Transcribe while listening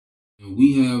And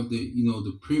we have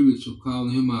the privilege of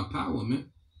calling him our power,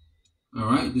 man. All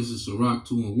right, this is Sirach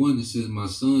 2:1. It says, "My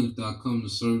son, if thou come to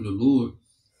serve the Lord,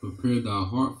 prepare thy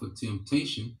heart for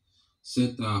temptation,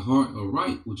 set thy heart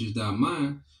aright, which is thy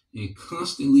mind, and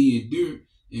constantly endure,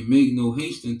 and make no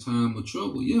haste in time of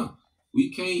trouble." Yeah, we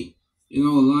can't, a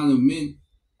lot of men,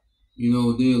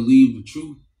 they'll leave the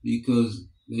truth because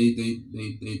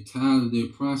they tired of their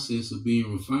process of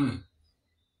being refined.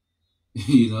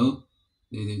 you know,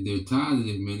 they're tired of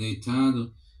it, man. They tired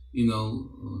of,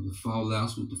 the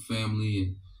fallouts with the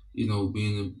family and,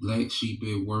 being a black sheep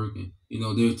at work. And,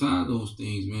 they're tired of those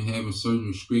things, man, having certain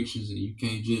restrictions and you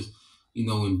can't just,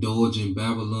 indulge in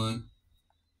Babylon.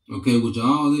 Okay, which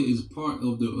all that is part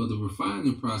of the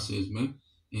refining process, man.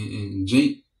 And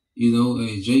Jake,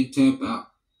 hey, Jake tapped out,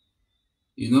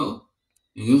 you know?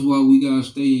 And that's why we gotta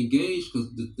stay engaged,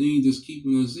 because the thing that's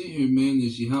keeping us in here, man,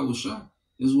 is Yahweh Shai.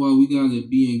 That's why we gotta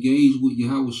be engaged with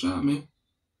Yahweh Shai, man.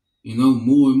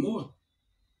 More and more.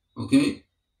 Okay?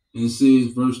 And it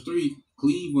says, verse 3,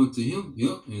 cleave unto him.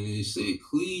 Yep. And it said,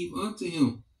 cleave unto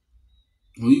him.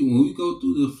 When we go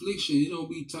through the affliction, it don't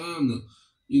be time to,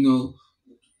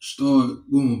 start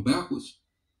going backwards.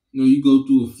 You go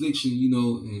through affliction, and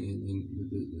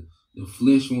the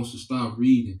flesh wants to stop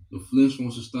reading. The flesh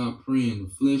wants to stop praying. The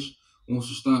flesh wants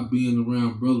to stop being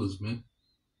around brothers, man.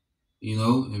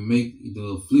 And make the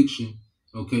affliction,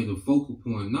 okay, the focal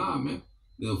point. Nah, man.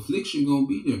 The affliction gonna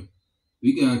be there.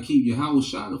 We gotta keep Yahweh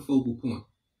Shai the focal point.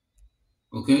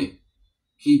 Okay?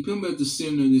 Keep him at the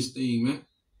center of this thing, man.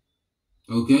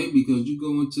 Okay? Because you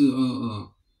go into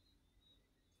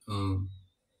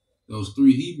those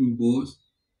three Hebrew boys,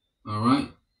 all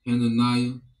right?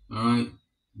 Hananiah, all right?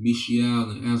 Mishael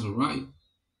and Azariah,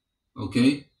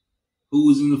 okay? Who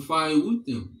was in the fire with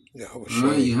them? All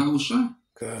right, Yahweh Shai.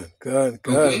 Good.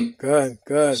 Okay?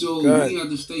 Good. So we have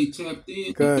to stay tapped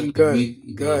in and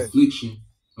make the affliction,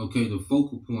 okay, the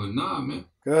focal point. Nah, man.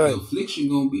 The affliction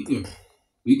gonna be there.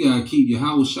 We gotta keep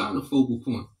Yahweh Shai the focal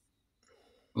point.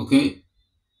 Okay?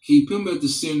 Keep him at the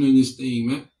center of this thing,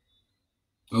 man.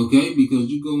 Okay? Because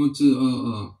you go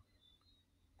into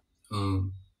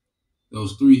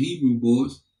those three Hebrew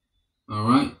boys, all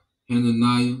right?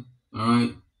 Hananiah, all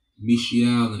right?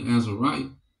 Mishael and Azariah,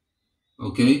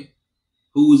 okay?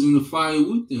 Who was in the fire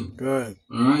with them? Good.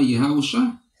 All right? Yahweh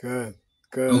Shai. Good.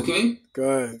 Okay?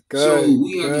 Good. So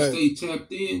we have to stay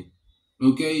tapped in,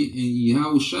 okay? And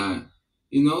Yahweh Shai,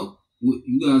 you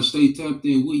got to stay tapped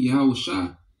in with Yahweh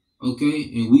Shai,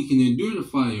 okay? And we can endure the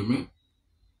fire, man.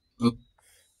 Okay.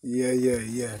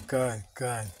 Yeah. God.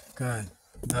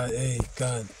 Hey,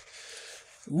 God.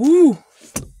 Woo!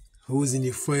 Who's in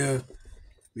the fire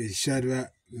with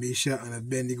Shadrach, Meshach, and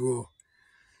Abednego?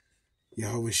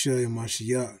 Yahweh Shai,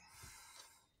 Mashiach.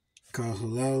 Kal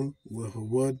Halal,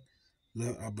 Wahawad,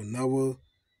 La Abanawa,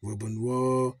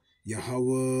 Wabanwa,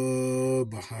 Yahweh,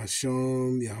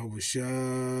 Bahasham, Yahweh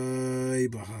Shai,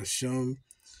 Bahasham,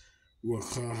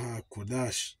 Wachaha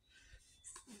Kodash.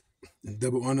 And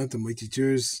double honor to my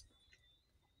teachers,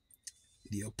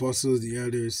 the apostles, the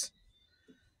elders,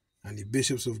 and the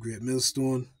bishops of Great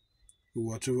Millstone, who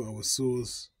watch over our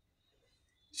souls.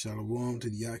 Shalom to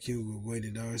the Yakin who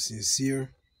avoided our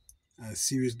sincere and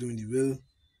serious doing the will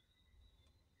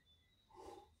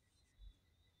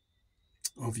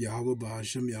of Yahweh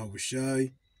Bahasham Yahweh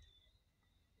Shai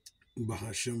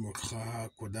Bahasham Rakha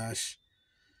Kodash.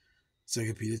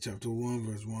 2 Peter chapter 1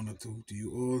 verse 1 and 2. To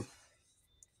you all,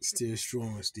 stay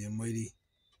strong and stay mighty.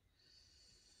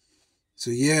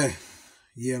 So yeah,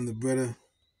 I'm the brother,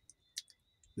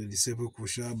 the disciple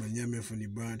Kushab Benjamin from the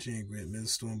branch in Great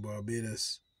Millstone,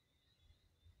 Barbados.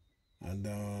 And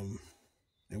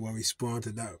I want to respond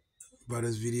to that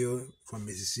brother's video from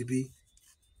Mississippi.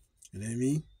 You know what I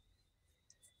mean?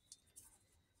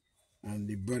 And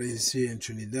the brother is here in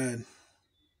Trinidad.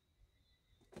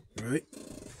 Right?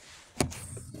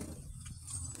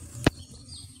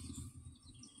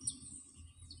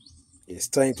 It's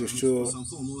time to show. First and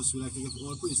foremost, we like to give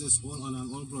all praises, all honor,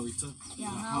 and all glory to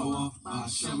Yahweh,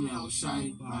 Bahasham, Yahweh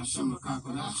Shai, Bahasham,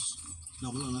 Kodash. Now,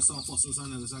 we honor some apostles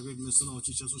and elders, our great ministers, our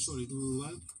teachers who surely do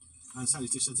well. And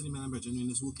salutation to the men and brethren in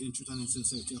this work in truth and in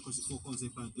sincerity across the four corners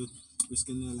of the earth,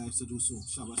 risking their lives to do so.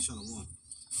 Shabbat Shalom.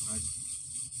 Right?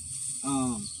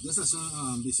 This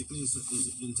lesson basically is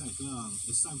entitled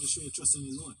it's time to show your trust in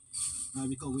the Lord. Right?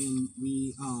 Because we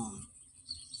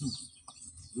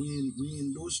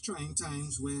in those trying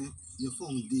times where your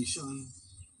foundation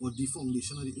or the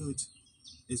foundation of the earth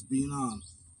is being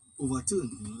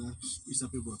overturned. That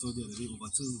precept we brought out the other day,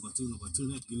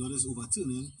 overturn it. The Lord is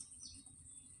overturning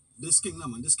this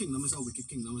kingdom, and this kingdom is a wicked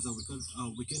kingdom, is a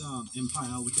wicked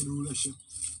empire, a wicked rulership,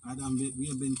 and we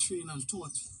have been trained and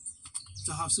taught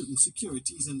to have certain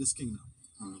securities in this kingdom.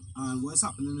 And what's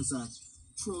happening is that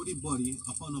throughout the body,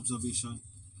 upon observation.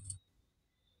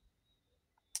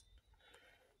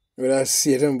 Well, that's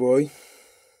Satan, boy.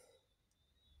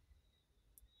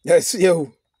 That's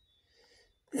yo.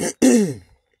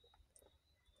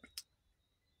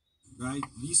 Right?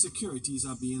 These securities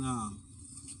are being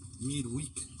made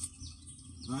weak.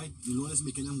 Right? The Lord is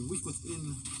making them weak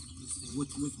within.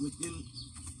 Within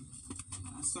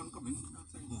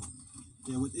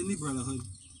the brotherhood.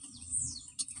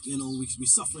 You know, we're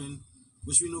suffering,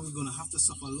 which we know we're going to have to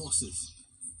suffer losses.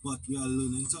 But we are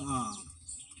learning to.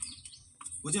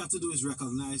 What you have to do is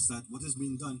recognize that what is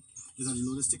being done is that the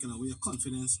Lord is taking away your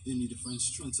confidence in the different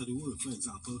strengths of the world. For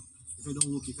example, if you don't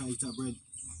work, you can't eat a bread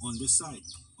on this side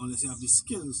unless you have the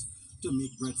skills to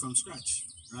make bread from scratch,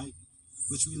 right?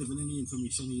 Which we live in the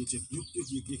information age. You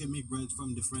can make bread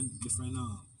from different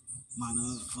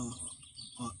manner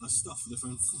stuff,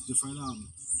 different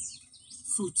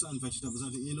fruits and vegetables.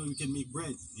 And you know, you can make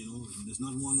bread. You know, there's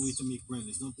not one way to make bread.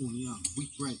 It's not only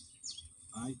wheat bread,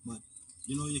 right? But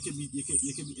you know, you can be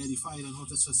edified on how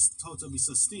to be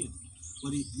sustained. But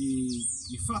the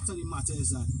fact of the matter is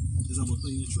that it's about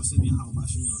putting your trust in Yahweh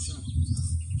Hashem Yahushua,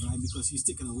 right? Because he's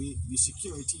taking away the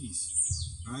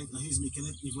securities, right? And he's making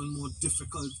it even more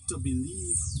difficult to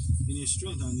believe in your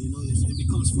strength, and you know, it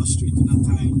becomes frustrating at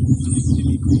times, and it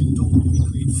may create doubt, it may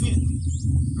create fear,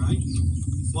 right?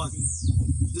 But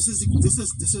this is you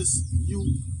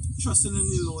trusting in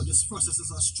the Lord. This process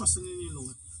is us trusting in the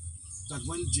Lord. That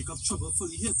when Jacob's trouble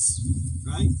fully hits,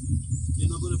 right, you're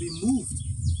not going to be moved.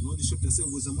 You know, the scripture says,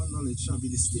 wisdom and knowledge shall be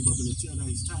the stability of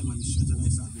thy time and the strength of thy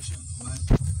salvation. Right?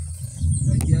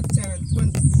 Like 10 and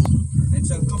 20. It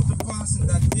shall come to pass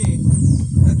in that day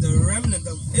that the remnant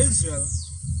of Israel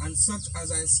and such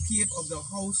as are escaped of the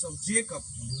house of Jacob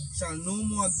shall no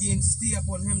more again stay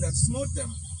upon him that smote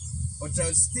them, but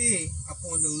shall stay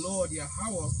upon the Lord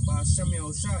Yahweh by Hashem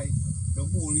Yahushai, the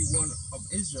Holy One of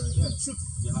Israel.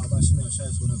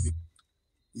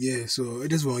 Yeah, so I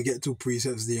just want to get two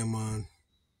precepts there, man.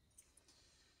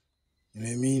 You know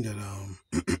what I mean? That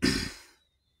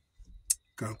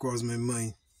can't cross my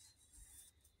mind.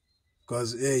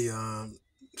 Cause hey,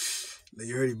 like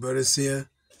you heard the brother say,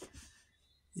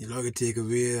 you know, I can take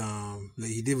away like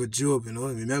he did with Job, you know.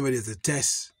 Remember there's a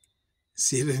test.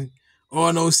 Sitting,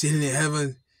 sitting in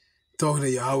heaven, talking to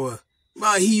Yahweh.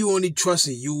 Man, he only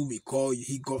trusting you because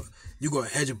you got a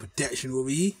hedge of protection over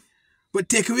here. But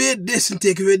take away this and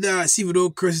take away that. See if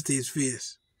don't curse to his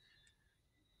face.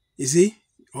 You see?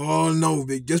 Oh no,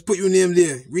 big. Just put your name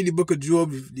there. Read the book of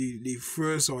Job, the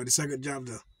first or the second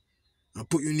chapter. And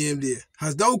put your name there.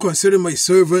 Hast thou considered my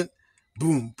servant?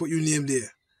 Boom, put your name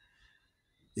there.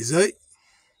 Is right?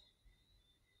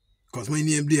 Because my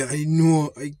name there, I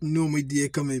know my day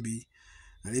coming be.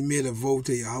 And they made a vow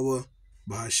to Yahweh,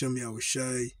 by Hashem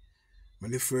Yahushai,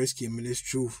 when they first came in this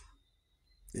truth.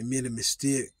 They made a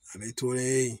mistake. And they told them,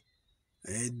 hey,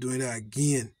 I ain't doing that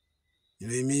again. You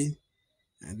know what I mean?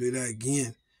 I ain't doing that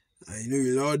again. And you know what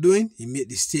the Lord doing? He made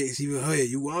the stakes even higher.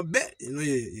 You want to bet? You know,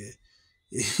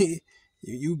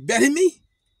 you betting me?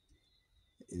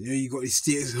 You know, you got the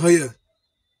stakes higher.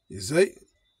 Is right?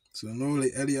 So now,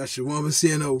 like Elias Shawan was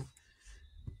saying, now,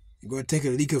 you got to take a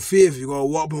leak of faith. You got to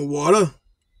walk on water.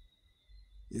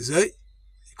 Is right?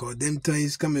 Because them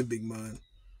times coming, big man.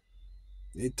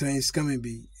 Them times coming,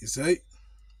 big. Is right?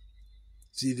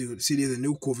 See, there's a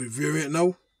new COVID variant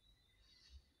now.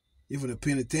 If you're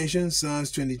paying attention,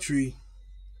 Psalms 23.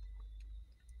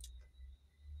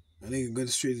 I think I got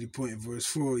straight to the point. Verse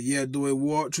 4. Yeah, though I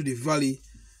walk through the valley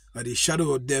of the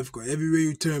shadow of death, because everywhere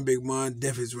you turn, big man,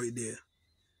 death is right there.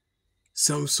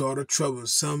 Some sort of trouble,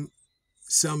 some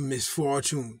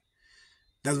misfortune.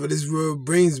 That's what this world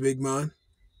brings, big man.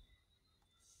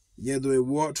 Yeah, though I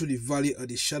walk through the valley of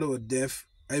the shadow of death,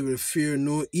 I will fear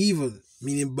no evil,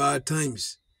 meaning bad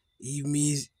times. Eve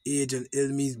means age and ill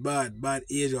means bad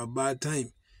age or bad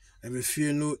time. I will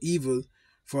fear no evil,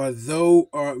 for thou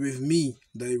art with me,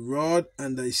 thy rod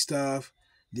and thy staff,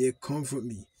 they comfort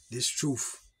me. This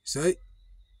truth. See?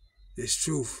 This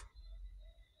truth.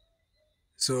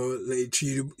 So, like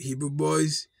 3 Hebrew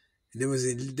boys, they was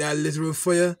in that literal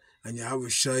fire, and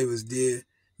Yahushua was there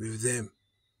with them.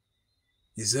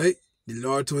 You see? The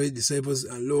Lord told his disciples,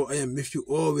 and lo, I am with you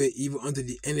always, even unto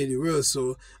the end of the world.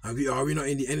 So, are we not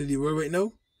in the end of the world right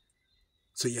now?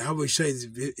 So,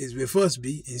 Yahushua is with us,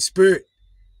 in spirit.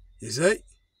 You see?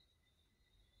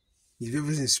 He's with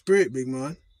us in spirit, big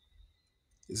man.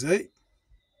 You see?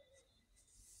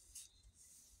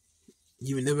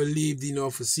 He will never leave thee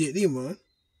nor forsake thee, man.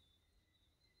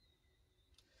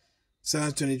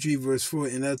 Psalm 23 verse 4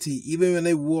 NLT. Even when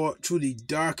I walk through the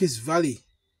darkest valley,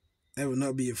 I will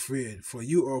not be afraid, for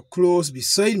you are close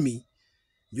beside me.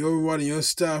 Your rod and your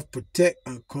staff protect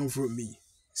and comfort me.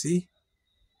 See?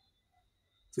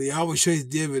 So Yahweh Shai is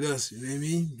there with us, you know what I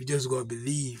mean? We just gotta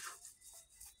believe.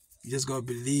 You just gotta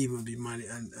believe and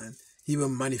and he will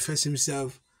manifest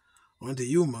himself unto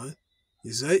you, man.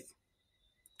 You see?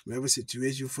 Whatever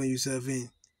situation you find yourself in,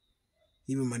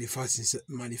 he will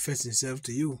manifest himself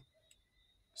to you.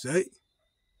 See?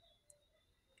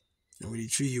 And with the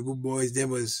 3 Hebrew boys, they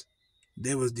was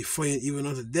defiant even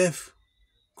unto death.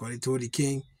 Because they told the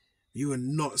king, you will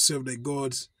not serve the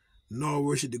gods, nor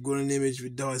worship the golden image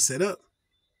which thou hast set up.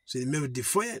 So the man was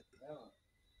defiant.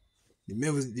 The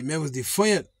man was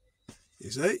defiant.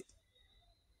 You see?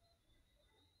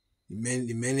 The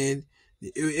man in.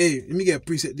 Hey, let me get a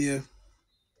preset there.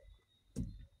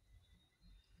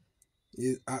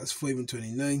 It's Acts 5 and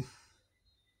 29.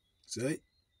 See?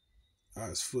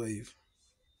 Acts 5.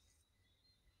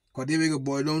 Because they make a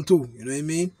boil down too. You know what I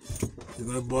mean? They're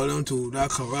going to boil down to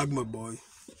that charagma, boy.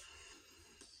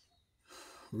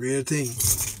 Real thing.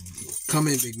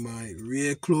 Coming, big man.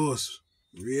 Real close.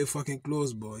 Real fucking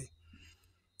close, boy.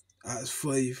 Acts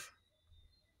 5.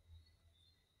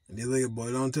 And they like a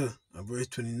boil down to verse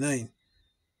 29.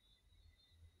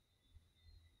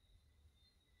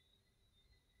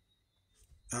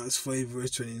 Acts 5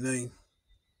 verse 29.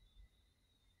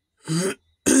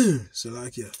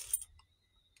 Salakia.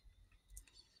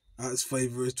 Acts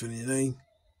 5 verse 29.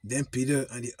 Then Peter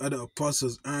and the other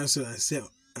apostles answered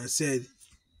and said,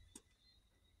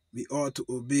 we ought to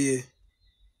obey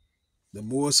the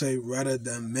Most High rather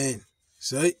than men.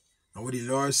 See? And what the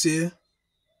Lord said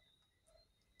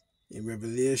in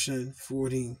Revelation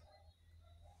 14.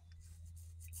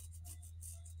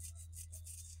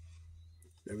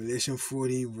 Revelation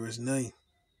 14 verse 9.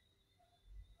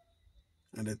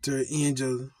 And the third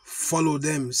angel followed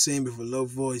them, saying with a loud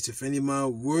voice, if any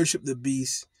man worship the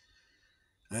beast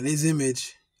and his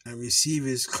image, and receive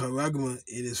his charagma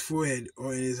in his forehead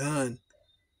or in his hand,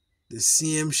 the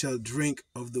same shall drink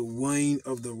of the wine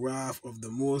of the wrath of the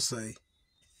Most High,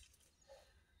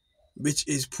 which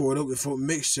is poured out without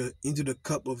mixture into the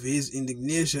cup of his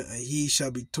indignation, and he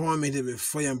shall be tormented with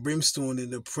fire and brimstone in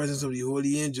the presence of the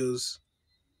holy angels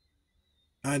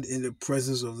and in the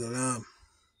presence of the Lamb.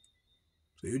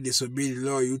 So you disobey the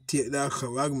Lord, you take that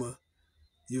charagma,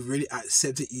 you've really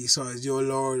accepted Esau as your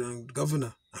Lord and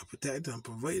governor and protector and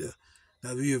provider.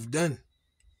 That's what you've done.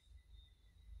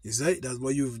 Is right? That's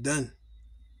what you've done.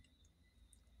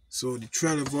 So the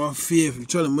trial of our faith, the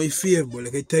trial of my faith, but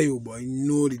like I tell you, boy, I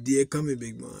know the day coming,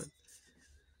 big man.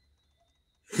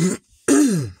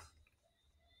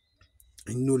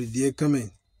 I know the day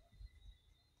coming.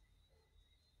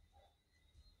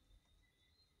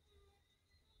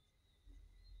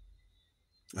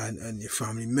 And your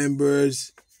family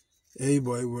members,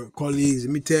 everybody, work colleagues,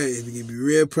 let me tell you, it can be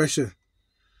real pressure.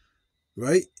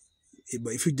 Right?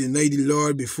 But if you deny the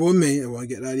Lord before me, I want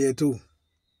to get that here too.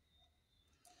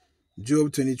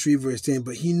 Job 23 verse 10,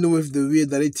 but he knoweth the way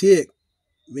that I take.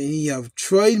 When he have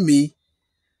tried me,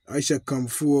 I shall come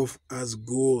forth as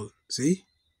gold. See?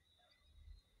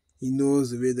 He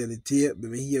knows the way that I take,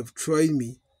 but when he have tried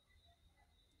me,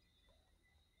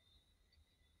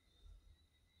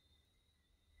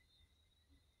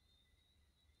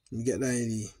 let me get that in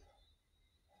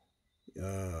the,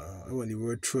 I want the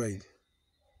word tried.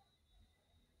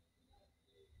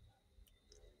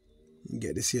 Let me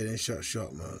get this here then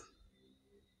short, man.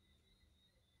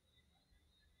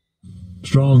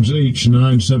 Strong's H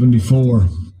 974.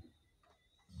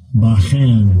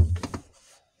 Bachan.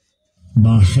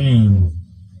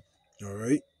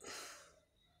 Alright.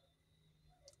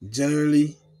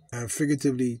 Generally and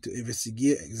figuratively, to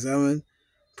investigate, examine,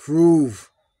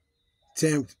 prove,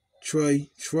 tempt, try,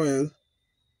 trial.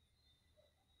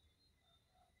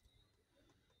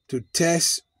 To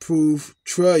test, prove,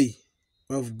 try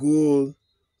of gold,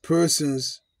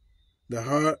 persons, the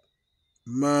heart,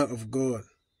 man of God.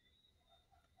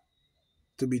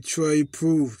 To be tried,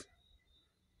 proved.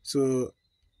 So,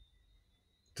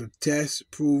 to test,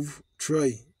 prove,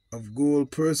 try of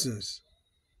gold, persons,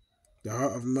 the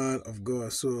heart of man of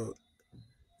God. So,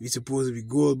 we supposed to be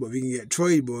gold, but we can get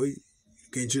tried, boy. You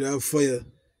can through that fire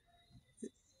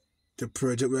to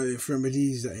purge up our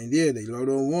infirmities that in there that the Lord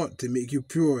don't want, to make you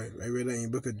pure. I read that in the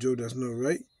book of Job, that's not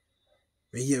right.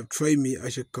 When he have tried me, I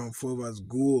shall come forth as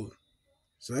gold.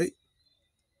 Right?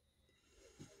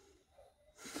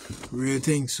 Real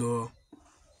thing, so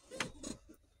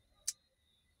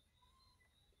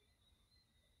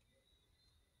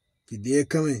The day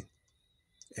coming,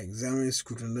 examine,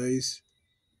 scrutinize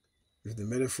with the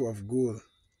metaphor of gold,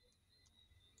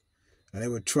 and I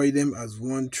will try them as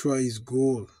one tries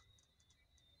gold.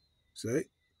 See?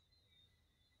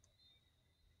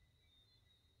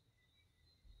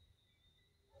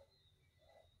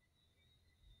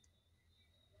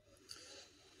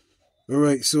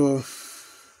 Alright, so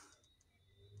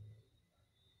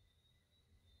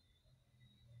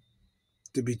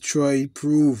to be tried,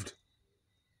 proved.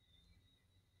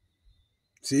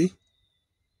 See?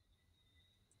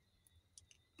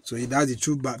 So that's the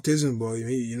true baptism, boy.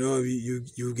 You know, you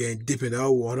get dipped in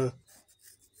that water.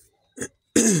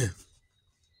 You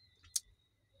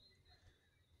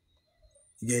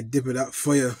get dipped in that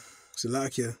fire,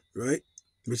 Salakia, right?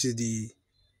 Which is the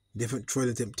different trials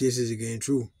and temptations you're getting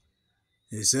through.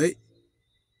 You see?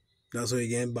 That's how you're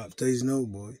getting baptized now,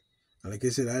 boy. And like I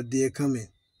said, that day coming.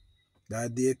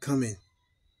 That day coming.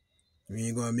 We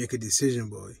ain't gonna make a decision,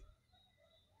 boy.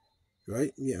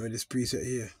 Right? Get rid of this preset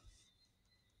here.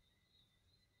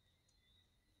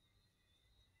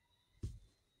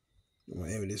 I'm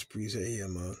gonna end with this preset here,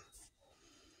 man.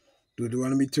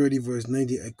 Deuteronomy 30, verse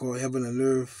 90. I call heaven and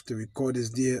earth to record this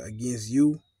day against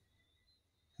you,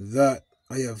 that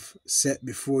I have set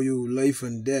before you life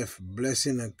and death,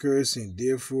 blessing and cursing.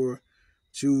 Therefore,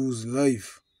 choose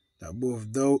life, that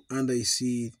both thou and thy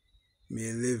seed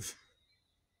may live.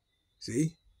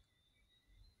 See?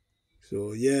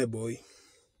 So, yeah, boy.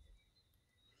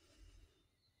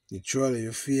 The trial of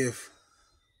your faith,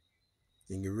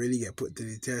 you can really get put to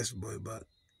the test, boy. But,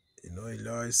 you know, the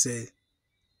Lord said,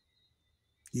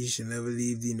 He shall never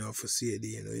leave thee nor forsake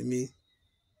thee. You know what I mean?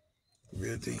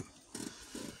 Real thing.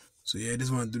 So, yeah, I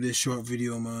just want to do this short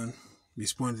video, man.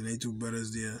 Respond to the two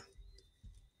brothers there.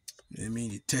 You know what I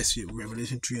mean? The test with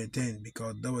Revelation 3 and 10.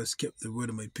 Because thou hast kept the word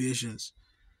of my patience,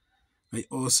 I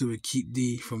also will keep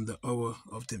thee from the hour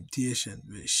of temptation,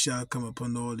 which shall come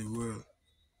upon all the world,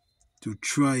 to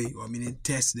try, or meaning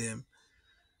test them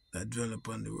that dwell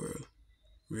upon the world.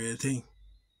 Real thing.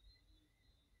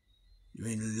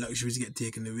 When the luxuries get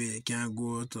taken away, you can't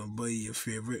go out and buy your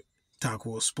favorite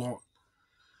taco spot,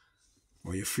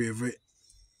 or your favorite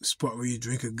spot where you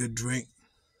drink a good drink.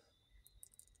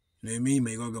 You know what I mean?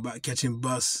 But you gotta go back catching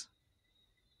bus.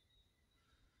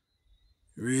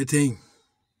 Real thing.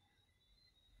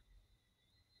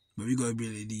 But we gotta be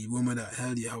like the woman that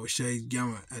held Yahweh's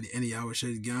garment at the end of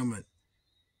Yahweh's garment.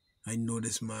 I know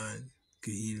this man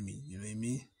could heal me. You know what I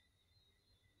mean?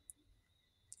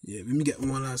 Yeah, let me get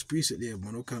one last preset there,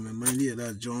 but don't come in mind here.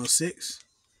 That's John 6.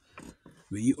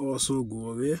 Will you also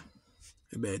go away?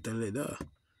 I better tell it that.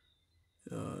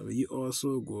 Will you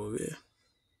also go away?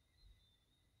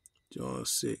 John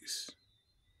 6.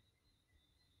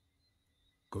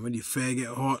 Come when the fire get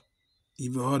hot,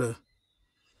 even hotter.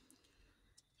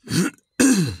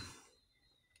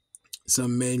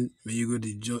 Some men, when you go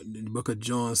to the book of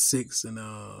John 6 and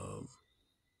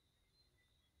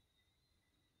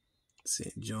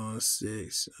St. John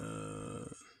 6,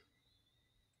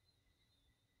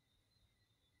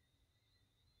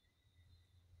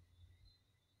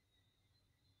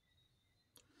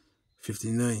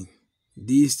 59.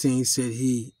 These things said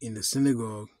he in the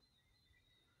synagogue.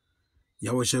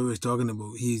 Yahweh was talking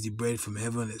about he is the bread from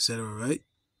heaven, etc. Right?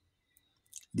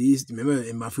 These, remember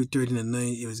in Matthew 13 and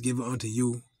 9, it was given unto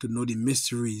you to know the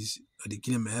mysteries of the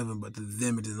kingdom of heaven, but to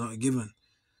them it is not given.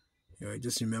 Alright,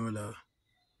 just remember that.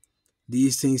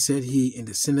 These things said he in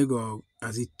the synagogue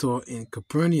as he taught in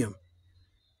Capernaum.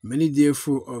 Many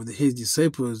therefore of his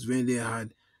disciples, when they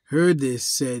had heard this,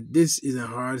 said, This is a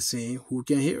hard saying, who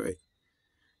can hear it?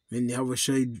 When Yahweh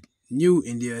knew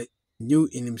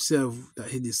in himself that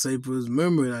his disciples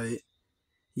murmured at it,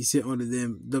 he said unto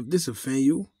them, Doth this offend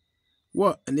you?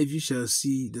 What? And if you shall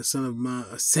see the Son of Man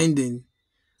ascending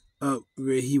up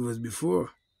where he was before?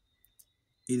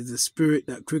 It is the spirit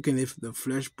that quickeneth, the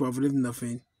flesh profiteth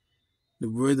nothing. The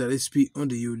words that I speak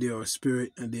unto you, they are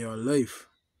spirit and they are life.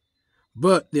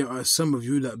 But there are some of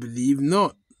you that believe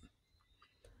not.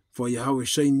 For Yahweh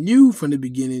knew from the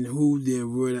beginning who there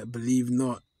were that believed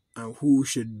not, and who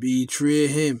should betray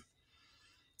him.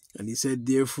 And he said,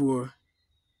 Therefore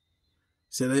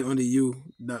said I unto you,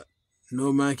 that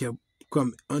no man can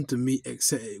come unto me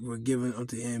except it were given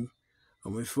unto him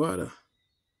of my Father.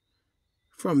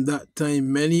 From that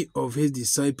time many of his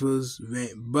disciples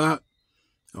went back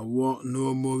and walked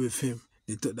no more with him.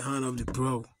 They took the hand of the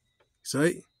proud.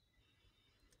 See?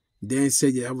 Then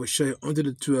said Yahweh unto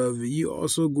the 12, Will you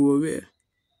also go away?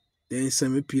 Then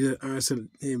Simon Peter answered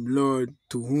him, Lord,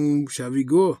 to whom shall we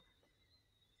go?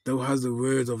 Thou hast the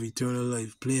words of eternal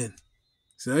life. Plain.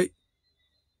 See?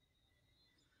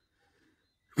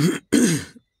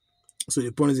 So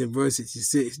the point is in verse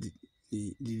 66,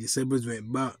 the disciples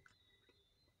went back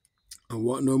and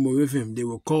walked no more with him. They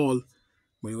were called,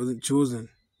 but he wasn't chosen.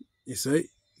 You see?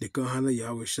 They couldn't handle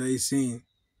Yahweh Shai's sin.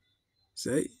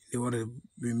 See? They wanted to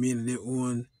remain in their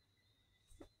own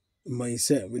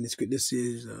mindset. When the scripture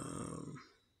says,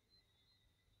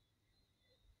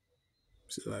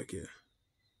 like here.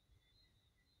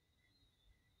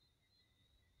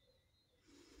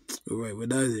 Alright, but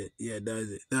that's it. Yeah, that's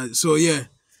it. So yeah,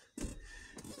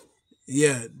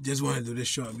 just want to do this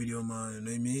short video, man. You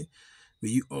know what I mean? But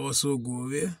you also go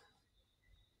there.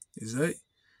 Is right?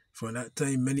 From that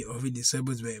time, many of his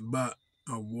disciples went back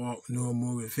and walked no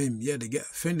more with him. Yeah, they get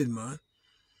offended, man.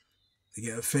 They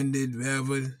get offended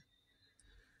wherever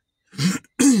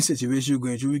situation you're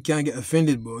going through. You can't get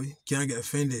offended, boy. Can't get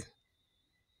offended.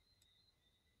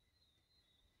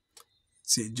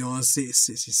 See, John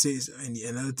 6:66 in the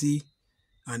NLT.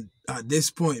 And at this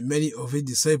point, many of his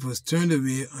disciples turned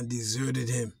away and deserted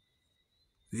him.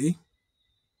 See?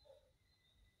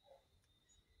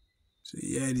 So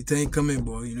yeah, the time coming,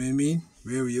 boy. You know what I mean?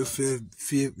 Where will your faith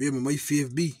where will my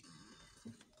faith be?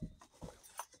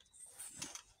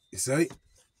 It's right.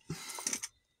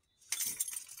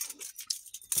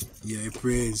 Yeah, it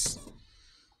prays.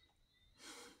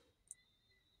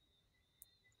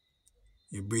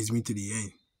 It brings me to the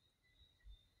end.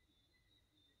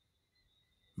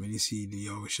 When you see the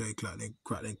Yahweh Shai crack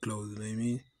them clothes, you know what I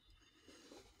mean?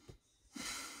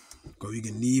 Because we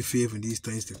can need faith in these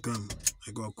things to come.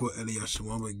 I gotta quote Elias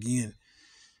Shawamba again.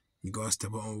 You gotta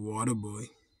step out on water, boy.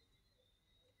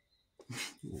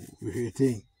 Weird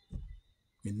thing.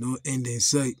 With no end in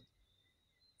sight,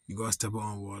 you gotta step out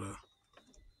on water.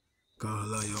 God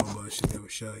Allah, Yahweh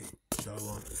Shai.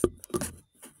 Shalom.